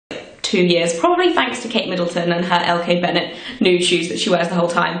years, probably thanks to Kate Middleton and her LK Bennett nude shoes that she wears the whole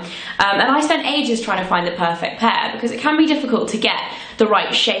time. And I spent ages trying to find the perfect pair, because it can be difficult to get the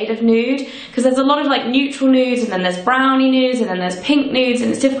right shade of nude, because there's a lot of like neutral nudes, and then there's brownie nudes, and then there's pink nudes, and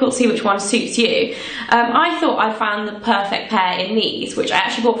it's difficult to see which one suits you. I thought I found the perfect pair in these, which I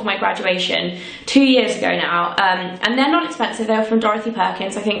actually bought for my graduation 2 years ago now, and they're not expensive. They were from Dorothy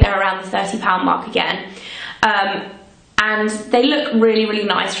Perkins. I think they're around the £30 mark again. And they look really, really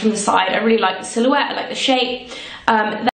nice from the side. I really like the silhouette, I like the shape.